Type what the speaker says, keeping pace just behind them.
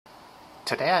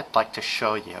Today I'd like to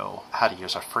show you how to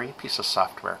use a free piece of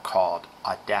software called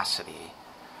Audacity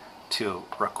to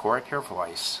record your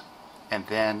voice and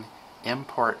then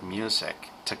import music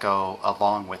to go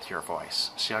along with your voice.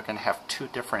 So you're going to have two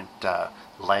different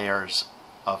layers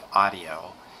of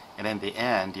audio, and in the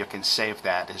end you can save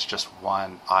that as just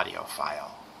one audio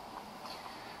file.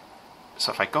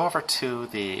 So if I go over to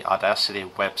the Audacity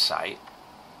website,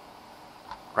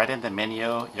 right in the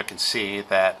menu you can see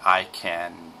that I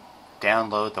can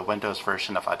download the Windows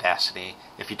version of Audacity.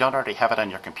 If you don't already have it on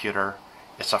your computer,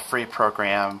 it's a free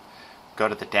program. Go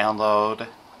to the download,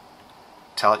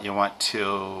 tell it you want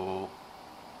to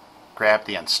grab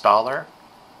the installer,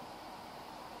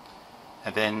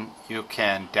 and then you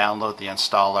can download the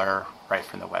installer right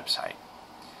from the website.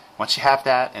 Once you have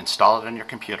that, install it on your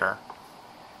computer,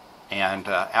 and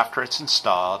after it's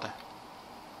installed,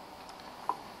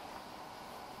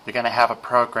 you're going to have a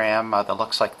program that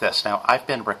looks like this. Now, I've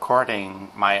been recording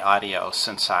my audio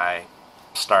since I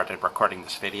started recording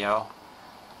this video.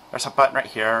 There's a button right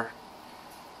here,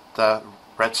 the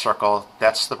red circle,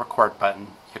 that's the record button.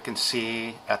 You can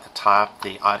see at the top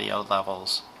the audio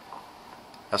levels.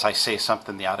 As I say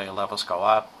something, the audio levels go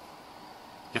up.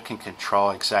 You can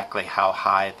control exactly how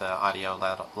high the audio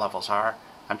levels are.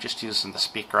 I'm just using the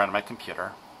speaker on my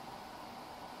computer.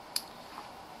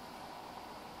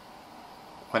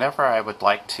 Whenever I would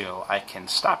like to, I can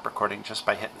stop recording just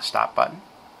by hitting the stop button.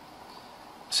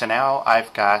 So now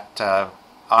I've got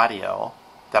audio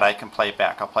that I can play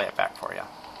back. I'll play it back for you.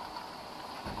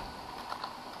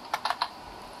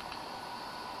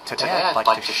 Today I'd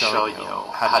like to show you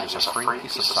how to use a free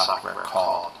piece of software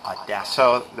called Audacity.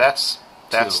 So that's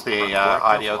the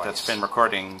audio that's been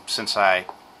recording since I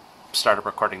started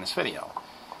recording this video.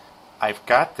 I've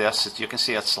got this, as you can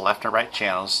see, it's the left and right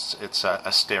channels. It's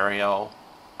a stereo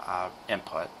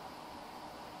input,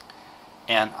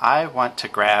 and I want to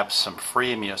grab some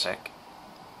free music.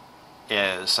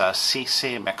 Is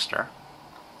CC Mixer.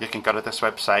 You can go to this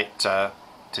website to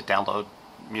download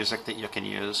music that you can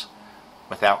use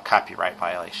without copyright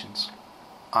violations.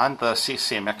 On the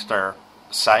CC Mixer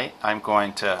site, I'm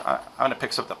going to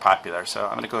pick something popular. So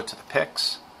I'm going to go to the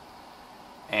picks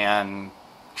and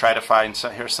try to find. So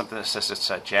here's something that says it's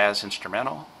a jazz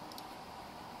instrumental.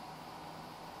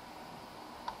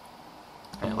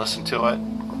 And listen to it.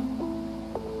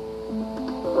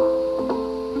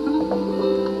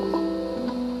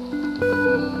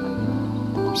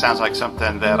 Sounds like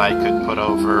something that I could put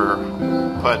on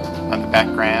the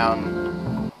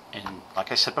background. And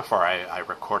like I said before, I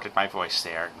recorded my voice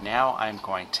there. Now I'm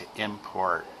going to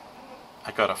import.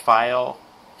 I go to File,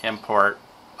 Import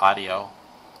Audio,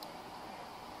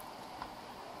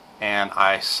 and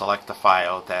I select the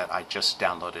file that I just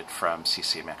downloaded from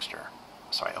CC Mixer.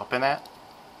 So I open that.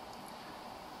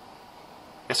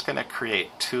 It's going to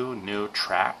create two new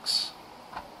tracks,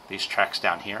 these tracks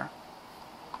down here.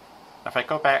 If I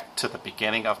go back to the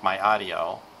beginning of my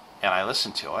audio and I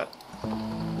listen to it,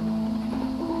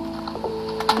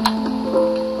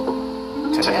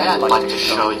 today I'd like to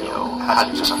show you how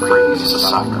to use a free piece of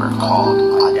software called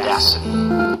Audacity.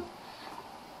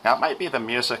 Now, it might be the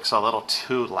music's a little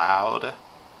too loud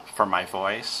for my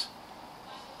voice.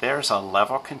 There's a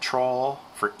level control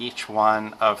for each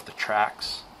one of the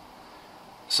tracks.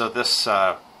 So this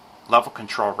level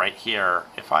control right here,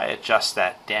 if I adjust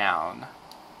that down,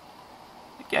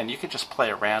 again, you can just play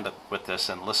around with this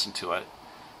and listen to it.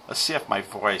 Let's see if my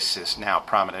voice is now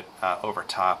prominent over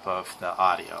top of the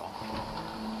audio.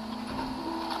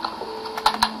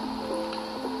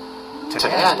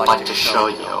 Today I'd like to show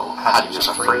you how to use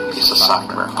a free piece of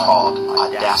software called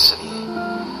Audacity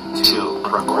to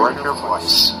record your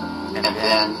voice and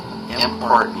then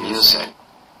import music.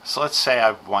 So let's say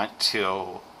I want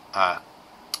to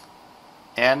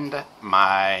end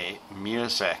my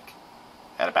music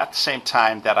at about the same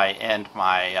time that I end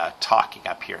my talking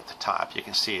up here at the top. You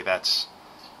can see that's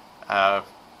a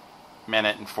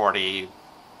minute and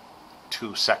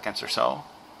 42 seconds or so.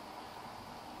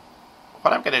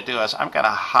 What I'm going to do is I'm going to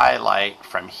highlight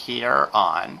from here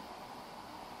on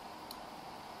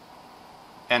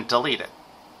and delete it.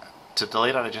 To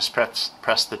delete it, I just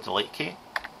press the delete key.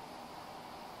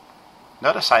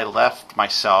 Notice I left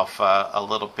myself a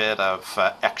little bit of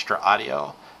extra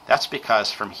audio. That's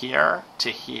because from here to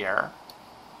here,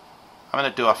 I'm going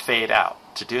to do a fade out.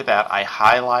 To do that, I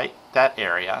highlight that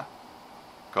area,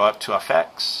 go up to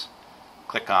Effects,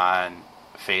 click on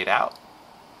Fade Out,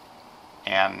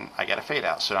 and I get a fade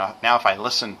out. So now if I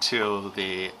listen to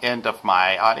the end of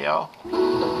my audio,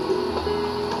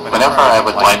 whenever I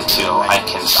would like to, I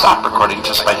can stop recording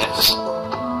just by hitting this.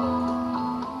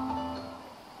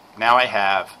 Now I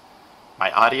have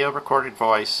my audio recorded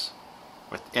voice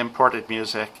with imported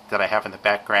music that I have in the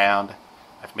background.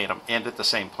 I've made them end at the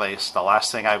same place. The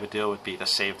last thing I would do would be to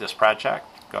save this project.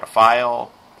 Go to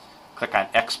File, click on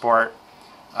Export.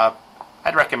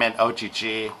 I'd recommend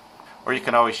OGG, or you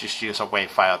can always just use a WAV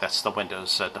file. That's the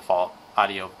Windows default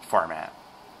audio format.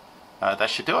 That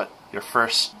should do it. Your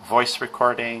first voice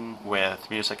recording with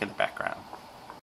music in the background.